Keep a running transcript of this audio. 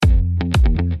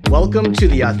Welcome to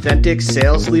the Authentic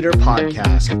Sales Leader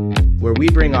Podcast, where we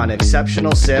bring on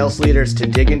exceptional sales leaders to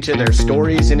dig into their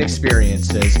stories and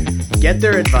experiences, get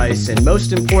their advice, and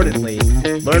most importantly,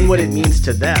 learn what it means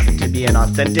to them to be an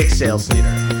authentic sales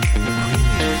leader.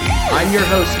 I'm your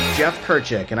host, Jeff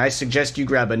Kirchick, and I suggest you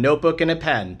grab a notebook and a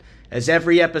pen, as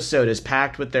every episode is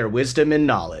packed with their wisdom and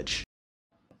knowledge.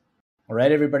 All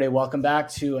right, everybody, welcome back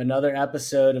to another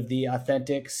episode of the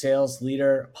Authentic Sales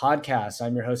Leader Podcast.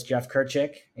 I'm your host, Jeff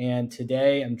Kirchick, and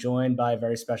today I'm joined by a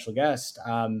very special guest.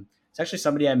 It's actually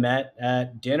somebody I met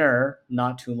at dinner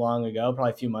not too long ago,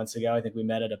 probably a few months ago. I think we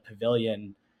met at a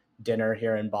pavilion dinner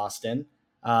here in Boston.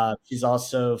 She's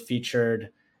also featured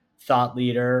thought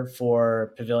leader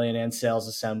for Pavilion and Sales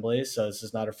Assembly, so this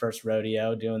is not her first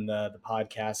rodeo doing the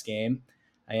podcast game.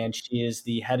 And she is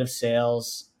the head of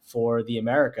sales for the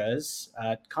Americas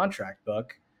at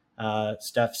ContractBook,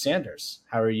 Steph Sanders.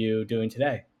 How are you doing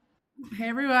today? Hey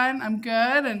everyone, I'm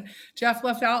good. And Jeff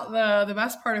left out the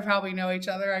best part of how we know each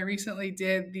other. I recently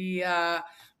did the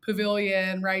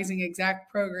Pavilion Rising Exec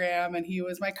program, and he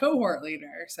was my cohort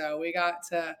leader. So we got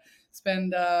to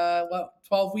spend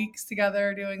 12 weeks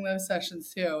together doing those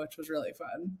sessions too, which was really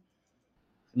fun.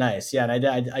 Nice. Yeah. And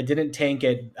I didn't tank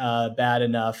it bad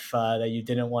enough that you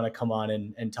didn't want to come on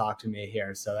and talk to me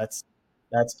here. So that's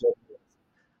good.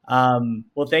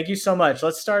 Well, thank you so much.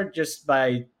 Let's start just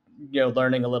by,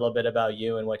 learning a little bit about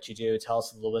you and what you do. Tell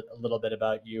us a little bit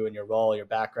about you and your role, your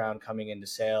background coming into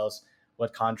sales,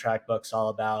 what ContractBook's all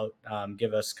about.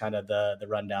 Give us kind of the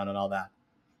rundown and all that.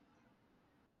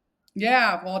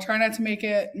 Yeah, well, I'll try not to make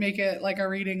it like a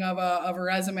reading of a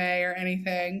resume or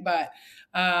anything, but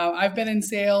I've been in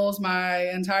sales my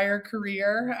entire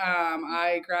career.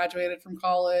 I graduated from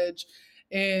college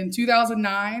in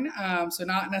 2009, so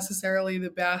not necessarily the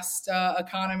best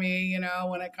economy,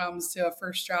 when it comes to a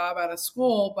first job out of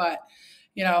school, but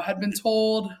had been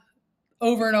told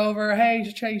over and over, hey,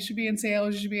 you should be in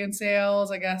sales, you should be in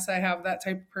sales. I guess I have that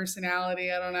type of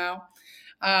personality. I don't know.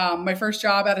 My first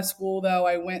job out of school, though,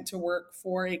 I went to work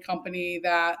for a company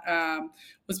that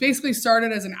was basically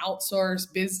started as an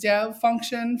outsourced biz dev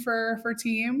function for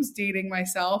teams, dating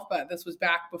myself, but this was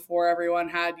back before everyone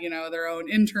had, their own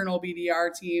internal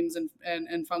BDR teams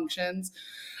and functions.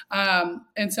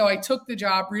 And so I took the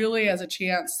job really as a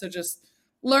chance to just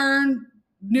learn.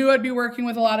 Knew I'd be working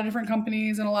with a lot of different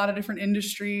companies and a lot of different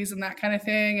industries and that kind of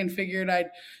thing, and figured I'd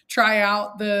try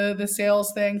out the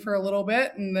sales thing for a little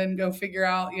bit and then go figure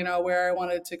out, where I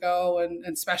wanted to go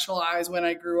and specialize when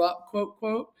I grew up, quote,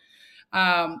 quote.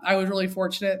 I was really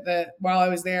fortunate that while I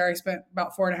was there, I spent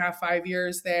about 4.5, 5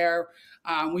 years there.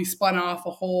 We spun off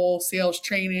a whole sales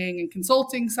training and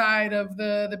consulting side of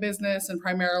the business, and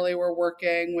primarily we're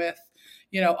working with,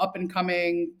 up and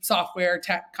coming software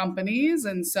tech companies.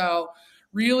 And so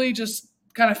really just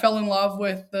kind of fell in love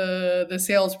with the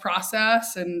sales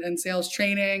process and sales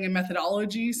training and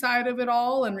methodology side of it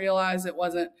all, and realized it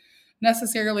wasn't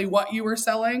necessarily what you were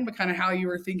selling, but kind of how you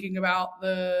were thinking about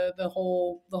the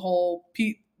whole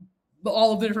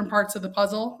all of the different parts of the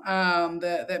puzzle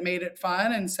that made it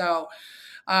fun. And so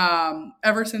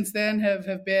ever since then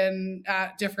have been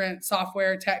at different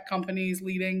software tech companies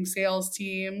leading sales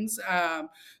teams.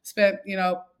 Spent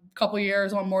couple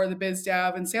years on more of the biz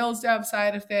dev and sales dev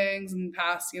side of things, and the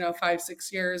past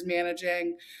 5-6 years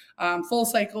managing full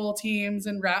cycle teams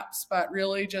and reps, but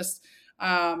really just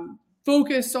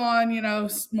focused on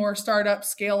more startup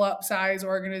scale up size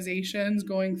organizations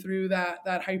going through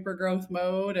that hyper growth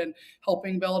mode, and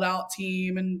helping build out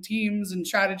teams and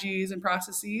strategies and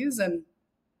processes. And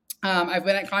I've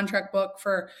been at ContractBook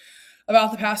for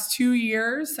about the past 2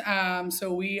 years.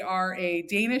 So we are a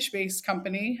Danish-based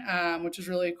company, which is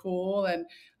really cool. And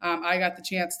I got the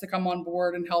chance to come on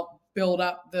board and help build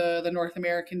up the North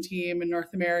American team and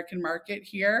North American market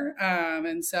here.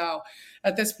 And so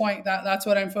at this point, that's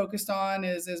what I'm focused on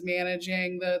is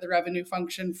managing the revenue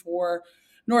function for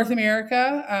North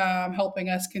America, helping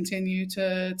us continue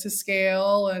to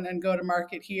scale and go to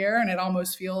market here. And it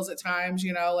almost feels at times,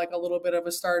 like a little bit of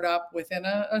a startup within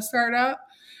a startup.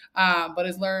 But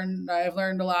I've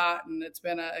learned a lot, and it's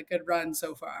been a good run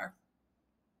so far.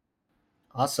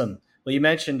 Awesome. Well, you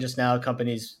mentioned just now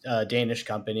company's Danish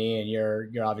company, and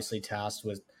you're obviously tasked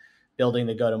with building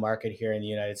the go-to-market here in the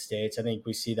United States. I think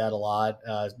we see that a lot.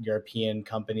 European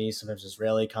companies, sometimes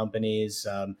Israeli companies,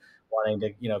 wanting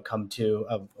to come to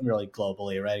really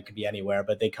globally, right? It could be anywhere,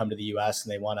 but they come to the U.S.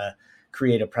 and they want to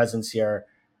create a presence here.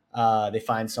 They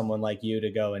find someone like you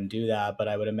to go and do that. But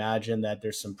I would imagine that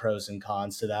there's some pros and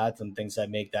cons to that, some things that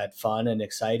make that fun and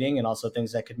exciting, and also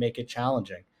things that could make it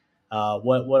challenging.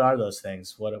 What are those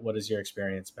things? What has your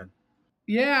experience been?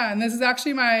 Yeah, and this is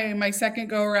actually my second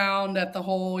go around at the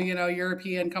whole,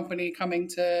 European company coming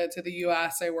to the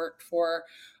US. I worked for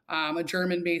a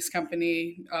German-based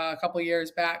company a couple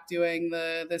years back doing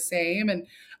the same, and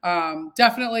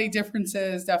definitely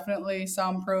differences, definitely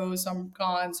some pros, some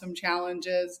cons, some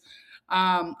challenges.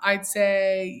 I'd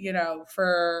say,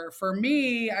 for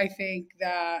me, I think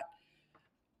that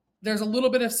there's a little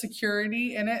bit of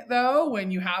security in it though when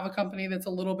you have a company that's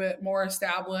a little bit more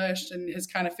established and has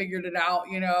kind of figured it out,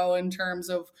 in terms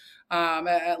of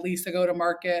at least a go to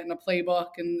market and a playbook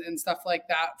and stuff like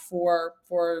that for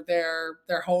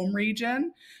their home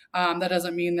region. That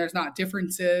doesn't mean there's not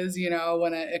differences,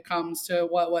 when it comes to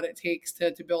what it takes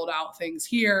to build out things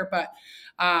here. But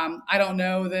I don't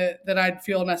know that I'd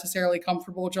feel necessarily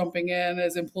comfortable jumping in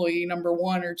as employee number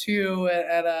one or two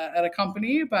at a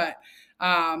company, but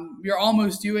you're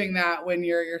almost doing that when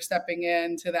you're stepping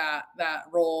into that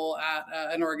role at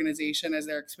an organization as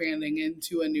they're expanding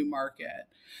into a new market.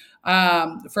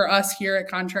 For us here at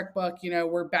ContractBook,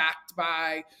 we're backed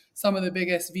by some of the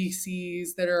biggest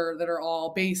VCs that are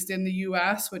all based in the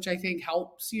U.S., which I think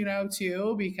helps,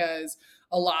 too, because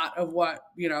a lot of what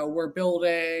we're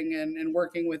building and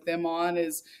working with them on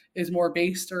is more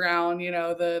based around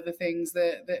the things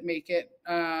that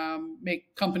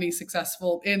make companies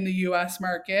successful in the U.S.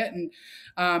 market,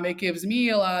 and it gives me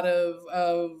a lot of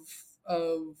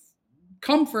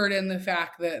comfort in the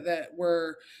fact that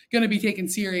we're going to be taken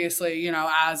seriously,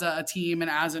 as a team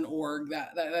and as an org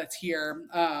that's here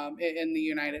in the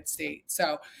United States.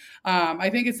 So I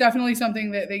think it's definitely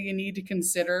something that you need to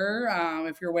consider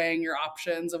if you're weighing your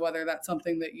options of whether that's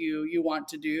something that you want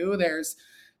to do. There's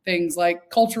things like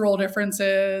cultural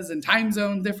differences and time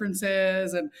zone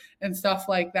differences and stuff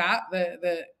like that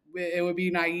it would be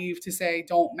naive to say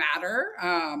don't matter.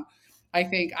 I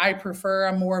think I prefer,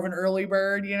 I'm more of an early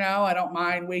bird, I don't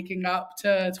mind waking up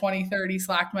to 20, 30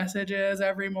 Slack messages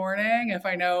every morning. If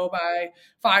I know by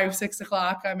 5, 6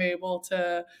 o'clock, I'm able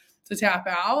to tap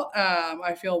out.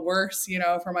 I feel worse,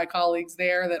 for my colleagues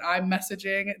there that I'm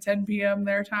messaging at 10 p.m.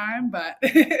 their time, but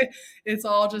it's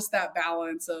all just that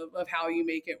balance of how you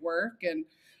make it work. And,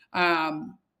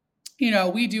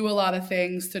 we do a lot of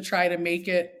things to try to make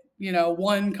it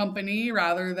one company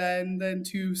rather than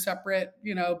two separate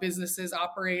businesses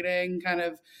operating kind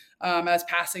of as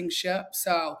passing ships.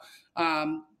 So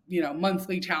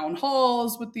monthly town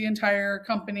halls with the entire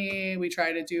company. We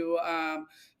try to do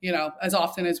as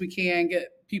often as we can, get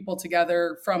people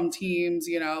together from teams,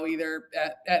 either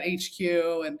at HQ,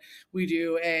 and we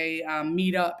do a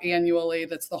meetup annually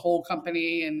that's the whole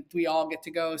company, and we all get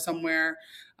to go somewhere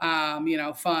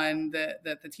fun that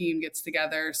the team gets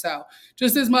together. So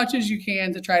just as much as you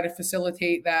can to try to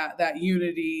facilitate that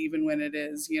unity, even when it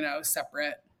is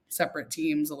separate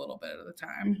teams a little bit at a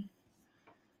time.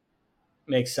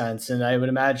 Makes sense. And I would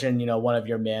imagine, one of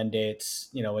your mandates,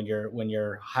 when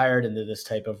you're hired into this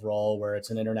type of role where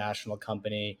it's an international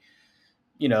company,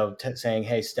 saying,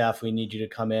 "Hey, Steph, we need you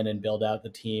to come in and build out the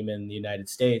team in the United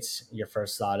States." Your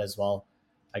first thought is, well,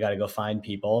 I got to go find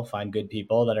good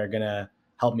people that are going to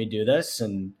help me do this,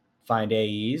 and find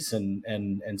AEs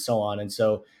and so on. And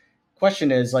so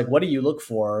question is, like, what do you look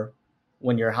for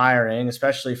when you're hiring,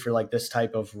 especially for like this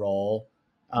type of role?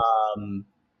 Um,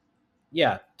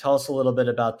 yeah, tell us a little bit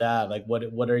about that. Like,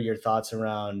 what are your thoughts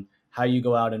around how you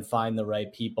go out and find the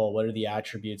right people? What are the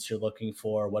attributes you're looking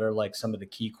for? What are like some of the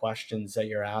key questions that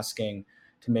you're asking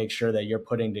to make sure that you're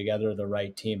putting together the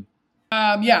right team?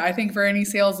 Yeah, I think for any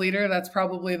sales leader, that's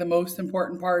probably the most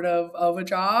important part of a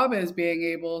job, is being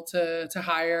able to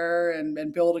hire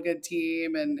and build a good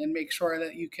team and make sure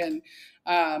that you can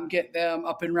get them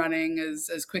up and running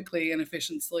as quickly and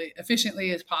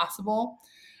efficiently as possible.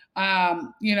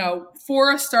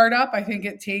 For a startup, I think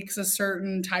it takes a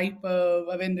certain type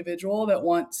of individual that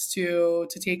wants to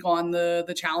take on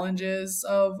the challenges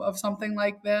of something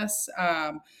like this.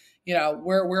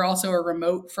 We're also a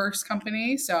remote first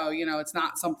company, so it's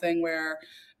not something where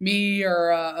me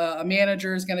or a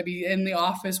manager is going to be in the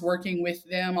office working with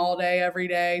them all day every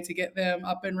day to get them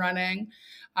up and running.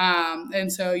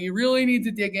 And so you really need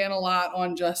to dig in a lot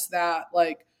on just that,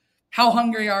 like, how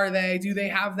hungry are they? Do they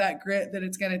have that grit that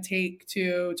it's going to take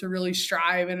to really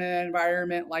strive in an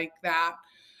environment like that?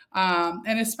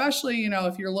 And especially,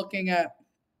 if you're looking at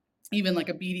even like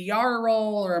a BDR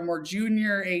role or a more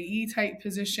junior AE type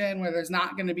position where there's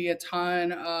not going to be a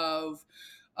ton of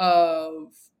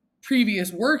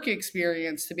previous work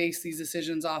experience to base these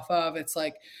decisions off of. It's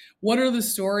like, what are the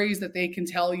stories that they can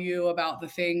tell you about the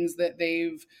things that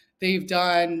they've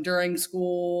done during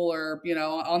school or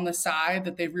on the side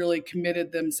that they've really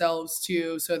committed themselves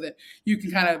to, so that you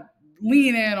can kind of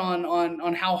lean in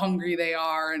on how hungry they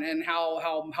are and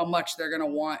how much they're going to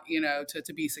want,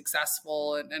 to be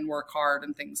successful and work hard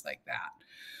and things like that.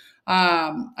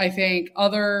 I think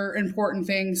other important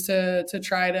things to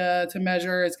try to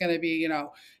measure is going to be,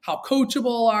 how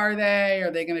coachable are they?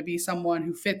 Are they going to be someone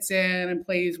who fits in and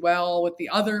plays well with the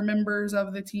other members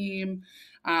of the team?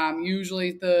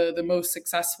 Usually the most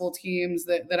successful teams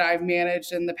that I've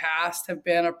managed in the past have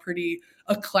been a pretty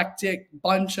eclectic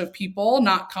bunch of people,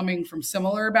 not coming from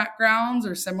similar backgrounds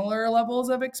or similar levels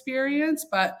of experience,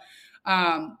 but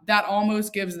that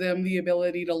almost gives them the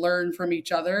ability to learn from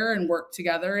each other and work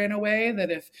together in a way that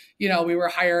if, we were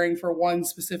hiring for one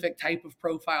specific type of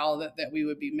profile that we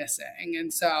would be missing.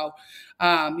 And so,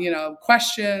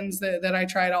 questions that I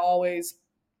try to always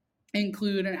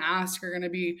include and ask are going to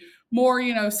be more,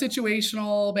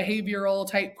 situational, behavioral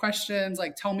type questions,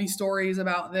 like tell me stories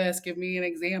about this, give me an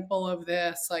example of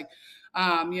this. Like,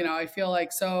 I feel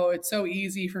like it's so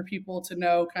easy for people to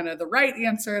know kind of the right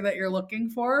answer that you're looking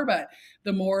for, but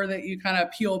the more that you kind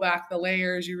of peel back the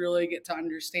layers, you really get to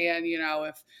understand,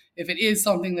 if it is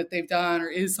something that they've done or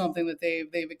is something that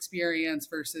they've experienced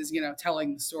versus,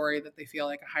 telling the story that they feel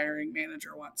like a hiring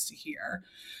manager wants to hear.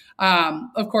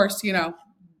 Of course,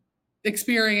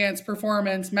 experience,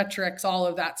 performance, metrics, all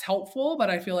of that's helpful, but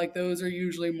I feel like those are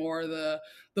usually more the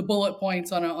bullet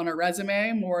points on a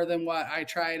resume more than what I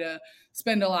try to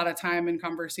spend a lot of time in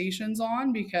conversations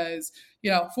on, because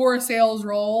for a sales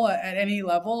role at any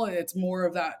level, it's more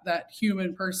of that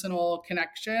human personal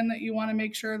connection that you want to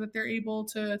make sure that they're able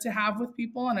to have with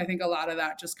people. And I think a lot of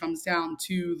that just comes down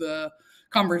to the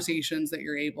conversations that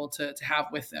you're able to have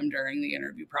with them during the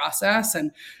interview process,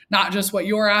 and not just what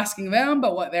you're asking them,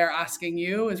 but what they're asking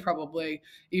you is probably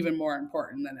even more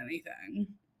important than anything.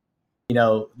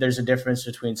 There's a difference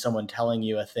between someone telling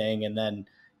you a thing and then,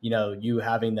 you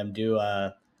having them do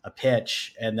a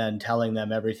pitch and then telling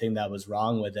them everything that was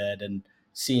wrong with it and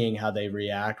seeing how they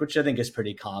react, which I think is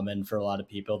pretty common for a lot of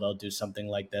people. They'll do something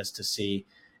like this to see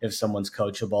if someone's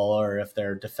coachable or if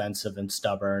they're defensive and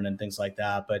stubborn and things like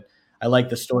that. But I like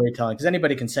the storytelling because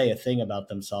anybody can say a thing about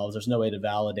themselves. There's no way to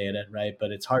validate it, right? But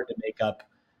it's hard to make up,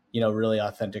 really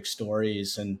authentic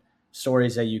stories and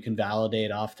stories that you can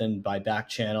validate often by back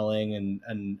channeling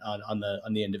and on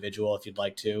the individual if you'd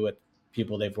like to with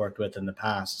people they've worked with in the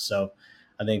past. So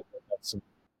I think that's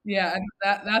Yeah, and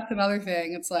that's another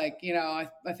thing. It's like, I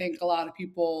think a lot of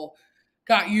people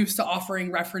got used to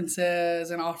offering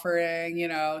references and offering,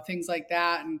 things like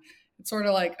that. And it's sort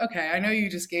of like, okay, I know you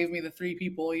just gave me the three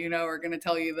people, are going to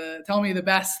tell me the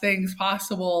best things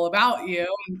possible about you.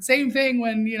 And same thing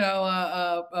when,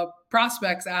 a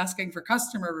prospect's asking for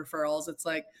customer referrals. It's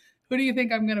like, who do you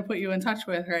think I'm going to put you in touch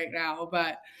with right now?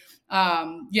 But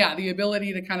yeah, the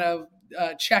ability to kind of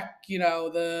check,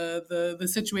 the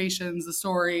situations, the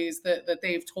stories that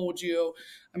they've told you.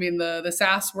 I mean, the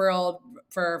SaaS world,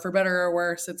 for better or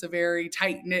worse, it's a very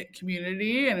tight knit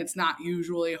community, and it's not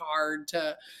usually hard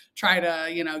to try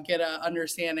to get a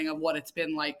understanding of what it's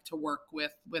been like to work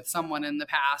with someone in the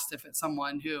past if it's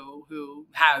someone who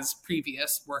has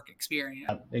previous work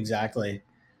experience. exactly.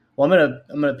 Well, I'm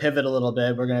gonna pivot a little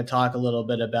bit. We're gonna talk a little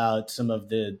bit about some of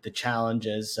the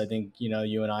challenges. I think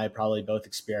you and I probably both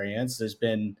experienced.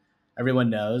 Everyone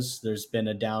knows there's been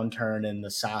a downturn in the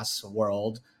SaaS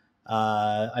world.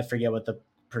 I forget what the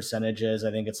percentage is.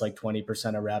 I think it's like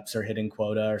 20% of reps are hitting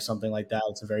quota or something like that.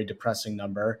 It's a very depressing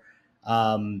number.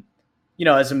 Um,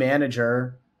 as a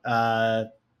manager,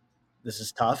 this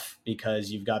is tough because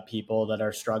you've got people that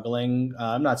are struggling.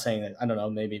 I'm not saying that, I don't know,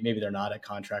 maybe they're not at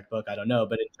ContractBook. I don't know.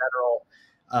 But in general,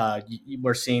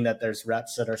 we're seeing that there's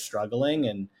reps that are struggling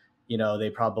and, they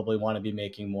probably want to be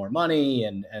making more money.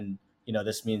 And,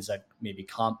 this means that maybe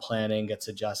comp planning gets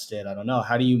adjusted. I don't know.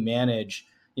 How do you manage,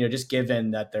 just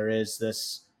given that there is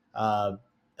this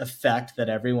effect that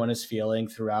everyone is feeling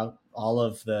throughout all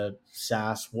of the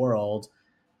SaaS world?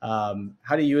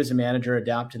 How do you as a manager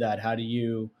adapt to that? How do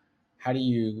you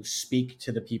speak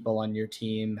to the people on your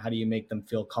team? How do you make them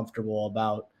feel comfortable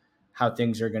about how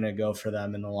things are going to go for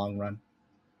them in the long run?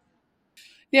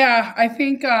 Yeah, I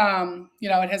think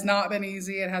it has not been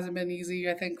easy. It hasn't been easy,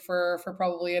 I think, for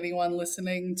probably anyone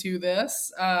listening to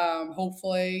this.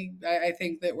 Hopefully, I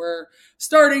think that we're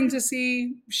starting to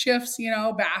see shifts,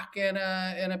 back in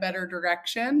a better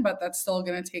direction, but that's still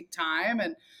going to take time.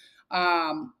 And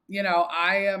I'm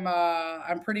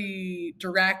pretty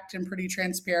direct and pretty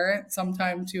transparent,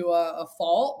 sometimes to a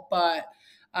fault, but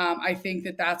I think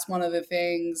that that's one of the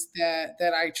things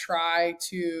that I try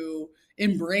to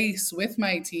embrace with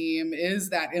my team is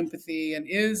that empathy and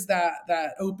is that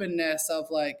openness of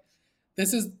like,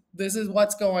 this is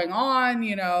what's going on.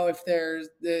 If there's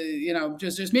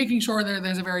just making sure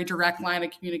there's a very direct line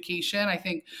of communication. I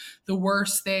think the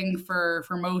worst thing for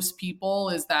most people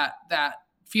is that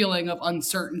feeling of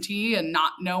uncertainty and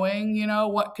not knowing,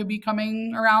 what could be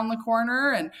coming around the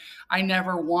corner. And I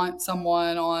never want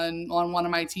someone on one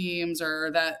of my teams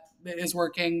or that is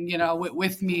working,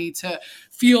 with me to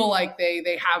feel like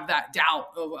they have that doubt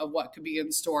of what could be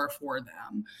in store for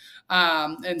them.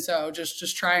 And so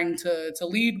just trying to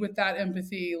lead with that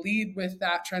empathy, lead with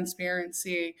that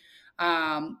transparency,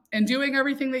 and doing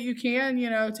everything that you can,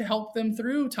 to help them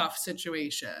through tough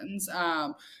situations.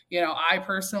 I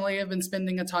personally have been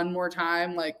spending a ton more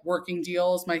time like working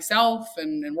deals myself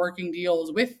and working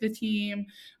deals with the team.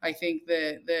 I think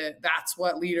that's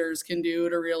what leaders can do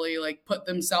to really like put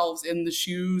themselves in the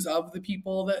shoes of the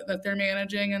people that they're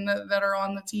managing and that are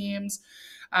on the teams.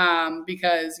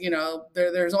 Because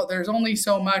there's only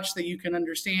so much that you can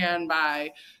understand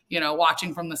by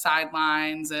watching from the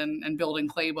sidelines and building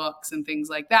playbooks and things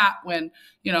like that, when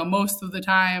most of the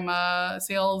time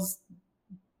sales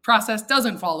process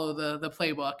doesn't follow the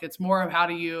playbook. It's more of how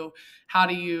do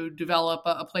you develop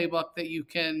a playbook that you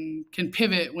can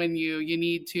pivot when you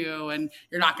need to, and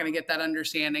you're not going to get that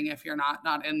understanding if you're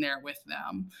not in there with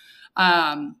them.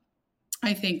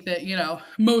 I think that,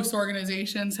 most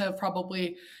organizations have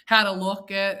probably had a look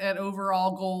at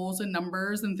overall goals and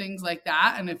numbers and things like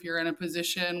that. And if you're in a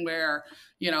position where,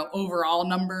 overall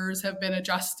numbers have been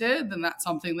adjusted, then that's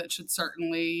something that should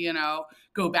certainly,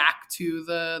 go back to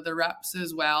the reps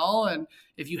as well. And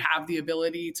if you have the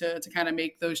ability to kind of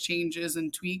make those changes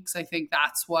and tweaks, I think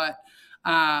that's what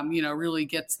really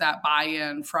gets that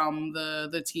buy-in from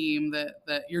the team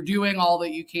that you're doing all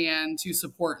that you can to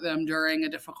support them during a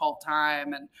difficult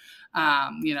time, and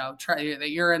try that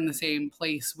you're in the same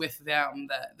place with them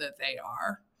that they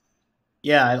are.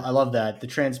 Yeah, I love that. The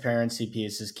transparency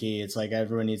piece is key. It's like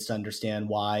everyone needs to understand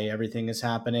why everything is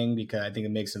happening, because I think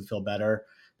it makes them feel better.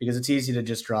 Because it's easy to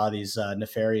just draw these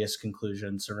nefarious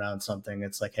conclusions around something.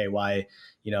 It's like, hey, why,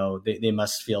 they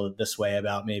must feel this way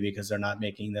about me because they're not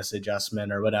making this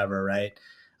adjustment or whatever, right?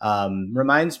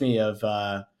 Reminds me of,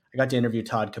 I got to interview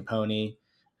Todd Capone,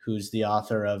 who's the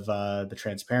author of The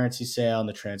Transparency Sale and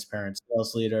The Transparent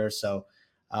Sales Leader. So,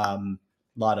 a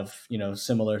lot of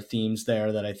similar themes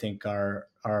there that I think are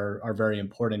very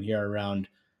important here around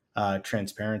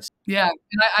transparency. Yeah,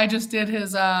 and I just did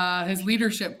his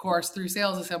leadership course through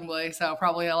Sales Assembly, so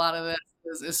probably a lot of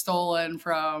this is stolen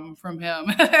from him.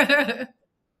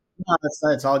 No,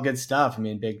 that's all good stuff. I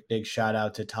mean, big shout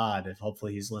out to Todd. If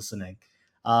hopefully he's listening.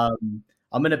 I'm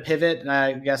going to pivot, and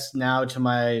I guess now to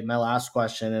my last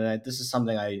question, and this is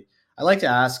something I like to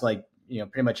ask, like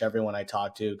pretty much everyone I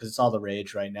talk to, because it's all the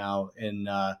rage right now in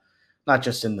not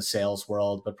just in the sales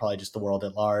world, but probably just the world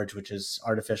at large, which is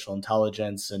artificial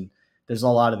intelligence. And there's a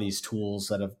lot of these tools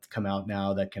that have come out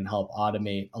now that can help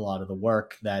automate a lot of the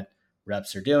work that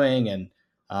reps are doing. And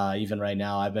even right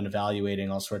now, I've been evaluating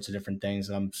all sorts of different things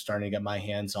that I'm starting to get my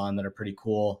hands on that are pretty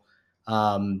cool.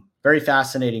 Very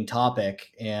fascinating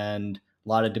topic, and a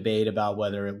lot of debate about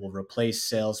whether it will replace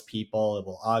salespeople, it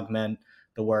will augment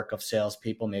the work of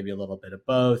salespeople, maybe a little bit of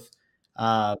both.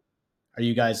 Are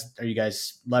you guys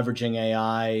leveraging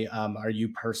AI? Are you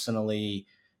personally,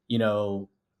 you know,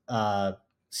 uh,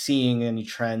 seeing any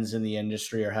trends in the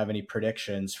industry or have any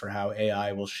predictions for how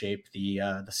AI will shape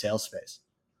the sales space?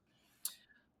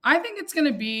 I think it's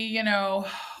going to be,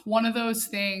 one of those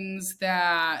things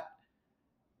that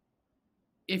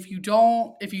if you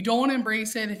don't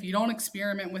embrace it, if you don't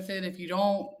experiment with it, if you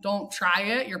don't try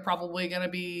it, you're probably going to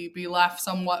be left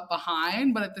somewhat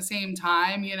behind. But at the same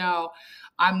time,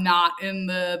 I'm not in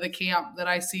the camp that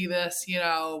I see this,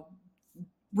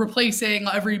 replacing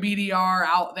every BDR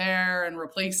out there and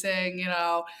replacing,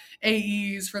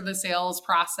 AEs for the sales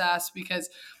process, because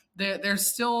there's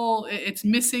still, it's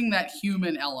missing that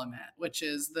human element, which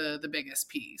is the biggest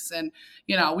piece. And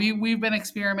we've been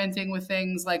experimenting with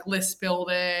things like list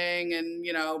building and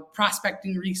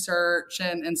prospecting research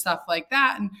and stuff like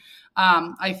that. And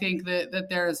I think that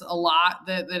there's a lot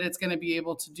that it's going to be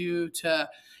able to do to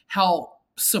help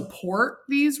support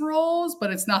these roles,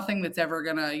 but it's nothing that's ever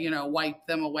going to wipe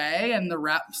them away. And the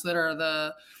reps that are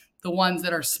the ones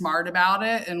that are smart about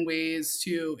it and ways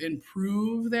to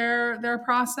improve their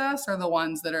process are the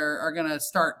ones that are going to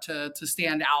start to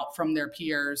stand out from their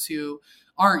peers who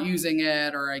aren't using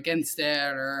it or against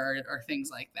it or things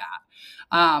like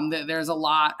that. There's a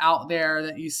lot out there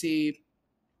that you see,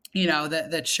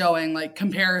 that's showing like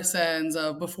comparisons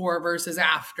of before versus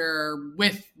after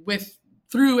with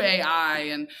through AI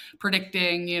and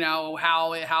predicting,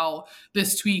 how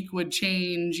this tweak would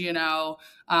change,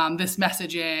 this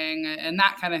messaging and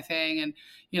that kind of thing. And,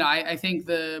 I think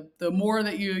the more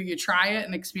that you try it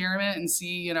and experiment and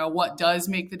see, what does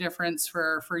make the difference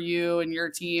for you and your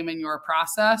team and your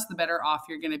process, the better off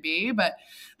you're going to be. But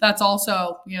that's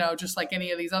also, just like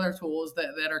any of these other tools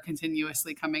that are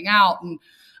continuously coming out. And,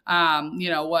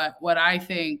 what I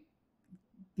think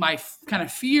my kind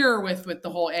of fear with the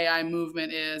whole AI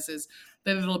movement is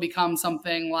that it'll become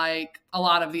something like a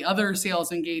lot of the other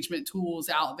sales engagement tools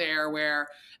out there, where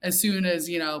as soon as,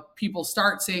 people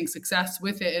start seeing success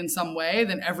with it in some way,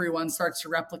 then everyone starts to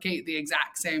replicate the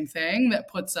exact same thing that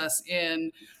puts us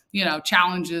in,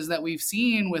 challenges that we've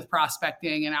seen with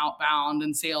prospecting and outbound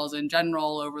and sales in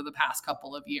general over the past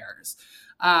couple of years.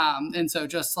 And so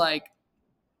just like,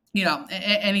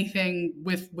 anything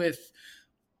with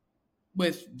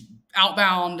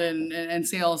outbound and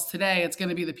sales today, it's going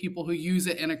to be the people who use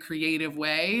it in a creative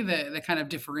way that kind of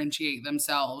differentiate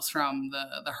themselves from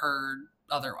the herd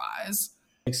otherwise.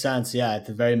 Makes sense. Yeah. It's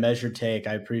a very measured take.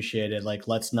 I appreciate it. Like,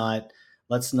 let's not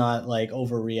like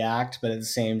overreact, but at the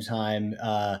same time,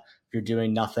 if you're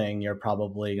doing nothing, you're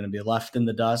probably going to be left in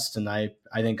the dust. And I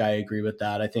think I agree with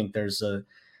that. I think there's a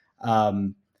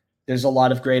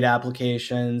lot of great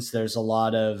applications. There's a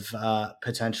lot of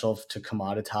potential to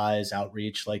commoditize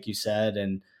outreach, like you said,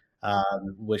 and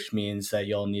which means that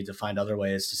you'll need to find other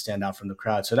ways to stand out from the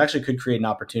crowd. So it actually could create an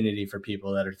opportunity for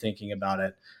people that are thinking about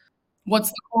it. What's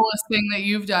the coolest thing that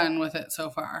you've done with it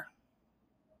so far?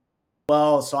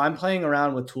 Well, so I'm playing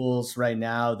around with tools right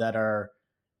now that are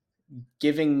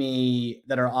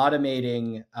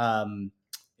automating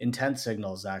intent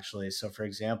signals, actually. So for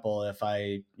example, if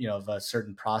if a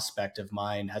certain prospect of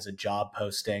mine has a job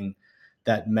posting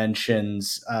that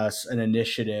mentions an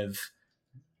initiative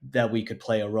that we could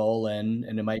play a role in,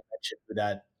 and it might mention who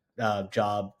that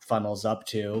job funnels up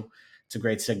to, it's a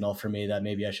great signal for me that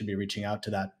maybe I should be reaching out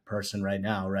to that person right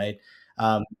now, right?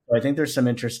 So I think there's some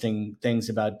interesting things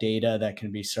about data that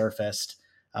can be surfaced.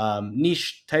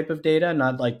 Niche type of data,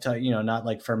 not like not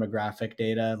like firmographic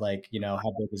data, like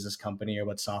how big is this company or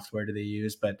what software do they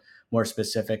use, but more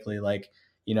specifically like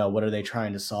what are they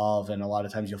trying to solve. And a lot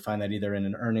of times you'll find that either in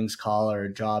an earnings call or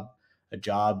a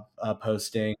job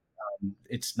posting.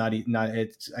 It's not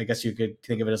it's, I guess you could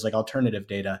think of it as like alternative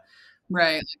data,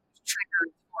 right? Like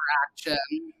triggers for action.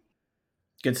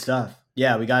 Good stuff.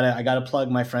 Yeah, I gotta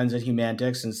plug my friends at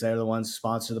Humantic, since they're the ones who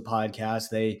sponsor the podcast.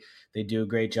 They do a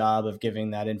great job of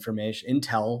giving that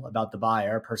intel about the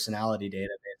buyer, personality data,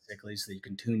 basically, so that you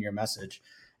can tune your message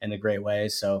in a great way.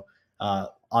 So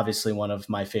obviously one of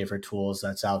my favorite tools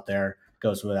that's out there,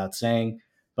 goes without saying.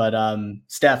 But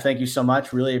Steph, thank you so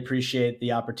much. Really appreciate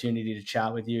the opportunity to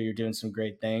chat with you. You're doing some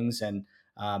great things, and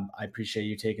I appreciate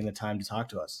you taking the time to talk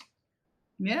to us.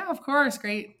 Yeah, of course.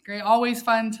 Great. Always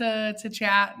fun to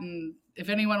chat. And if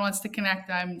anyone wants to connect,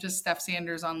 I'm just Steph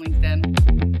Sanders on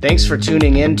LinkedIn. Thanks for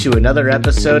tuning in to another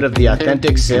episode of the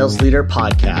Authentic Sales Leader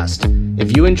Podcast.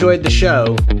 If you enjoyed the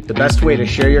show, the best way to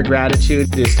share your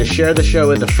gratitude is to share the show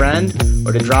with a friend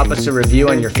or to drop us a review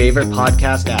on your favorite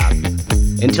podcast app.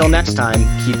 Until next time,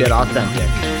 keep it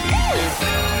authentic.